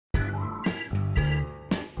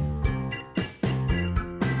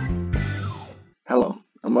Hello,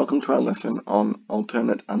 and welcome to our lesson on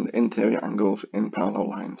alternate and interior angles in parallel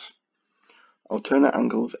lines. Alternate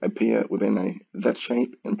angles appear within a Z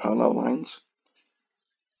shape in parallel lines.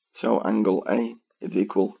 So angle A is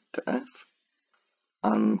equal to F,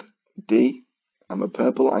 and D and the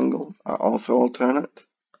purple angle are also alternate.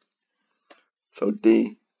 So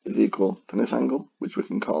D is equal to this angle, which we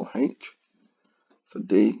can call H. So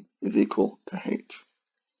D is equal to H.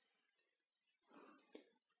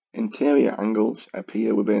 Interior angles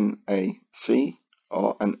appear within a C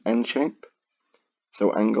or an N shape.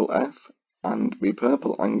 So angle F and the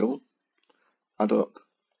purple angle add up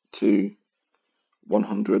to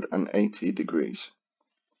 180 degrees.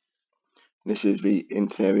 This is the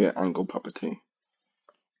interior angle property.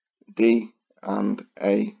 D and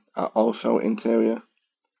A are also interior,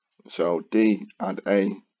 so D add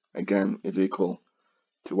A again is equal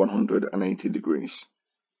to 180 degrees.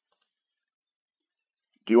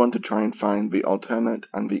 Do you want to try and find the alternate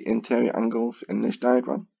and the interior angles in this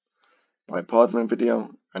diagram? By pausing the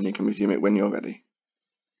video, and you can resume it when you're ready.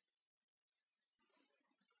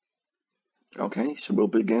 Okay, so we'll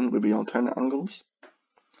begin with the alternate angles.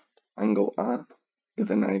 Angle R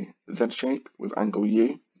is in a Z shape with angle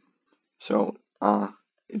U, so R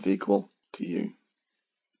is equal to U.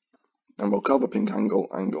 And we'll call the pink angle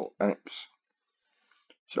angle X.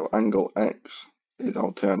 So angle X is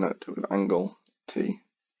alternate with angle T.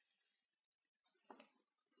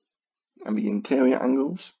 And the interior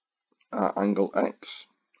angles are angle X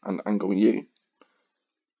and angle U.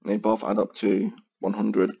 They both add up to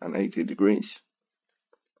 180 degrees.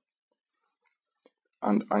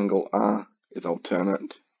 And angle R is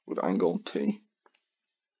alternate with angle T.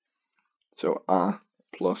 So R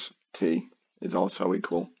plus T is also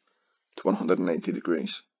equal to 180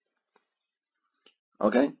 degrees.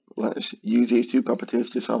 Okay, let's use these two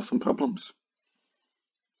properties to solve some problems.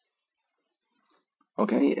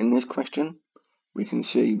 Okay, in this question, we can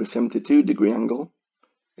see the 72-degree angle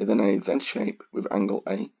is in a Z shape with angle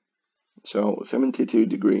A. So 72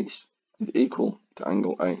 degrees is equal to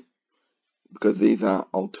angle A because these are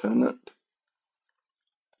alternate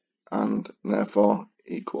and therefore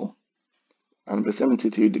equal. And the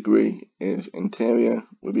 72 degree is interior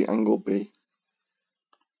with the angle B.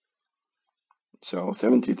 So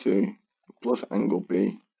 72 plus angle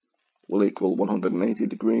B will equal 180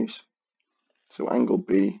 degrees. So angle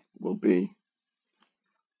B will be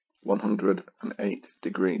 108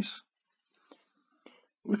 degrees.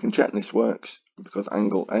 We can check this works because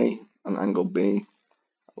angle A and angle B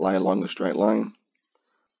lie along a straight line.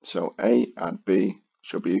 So A add B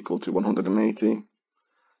should be equal to 180,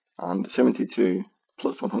 and 72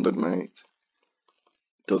 plus 108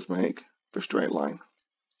 does make the straight line.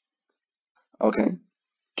 Okay,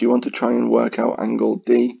 do you want to try and work out angle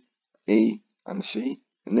D, E and C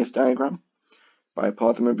in this diagram? By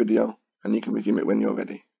pausing the video, and you can resume it when you're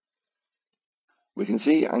ready. We can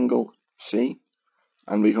see angle C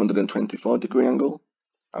and the 124-degree angle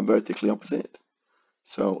are vertically opposite,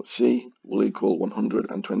 so C will equal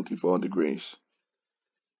 124 degrees.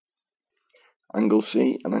 Angle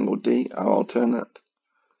C and angle D are alternate,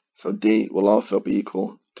 so D will also be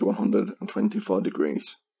equal to 124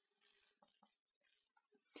 degrees.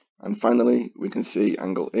 And finally, we can see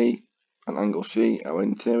angle E and angle C are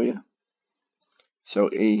interior,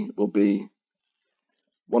 so E will be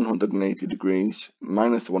 180 degrees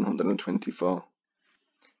minus 124.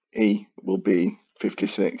 E will be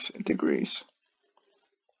 56 degrees.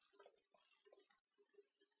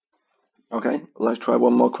 Okay, let's try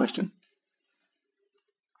one more question.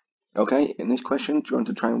 Okay, in this question, do you want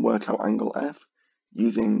to try and work out angle F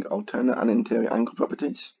using alternate and interior angle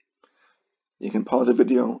properties? You can pause the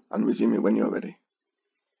video and resume it when you're ready.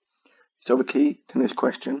 So the key to this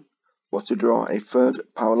question was to draw a third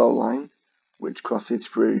parallel line which crosses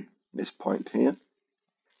through this point here.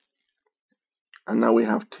 And now we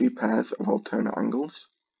have two pairs of alternate angles.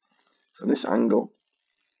 So this angle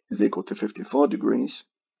is equal to 54 degrees,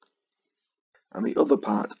 and the other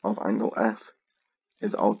part of angle F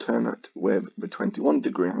is alternate with the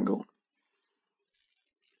 21-degree angle.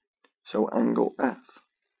 So angle F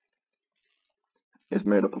is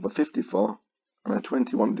made up of a 54 and a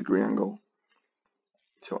 21-degree angle.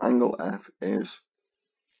 So angle F is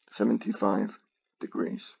 75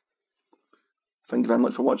 degrees. Thank you very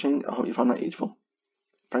much for watching. I hope you found that useful.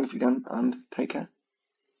 Thanks again and take care.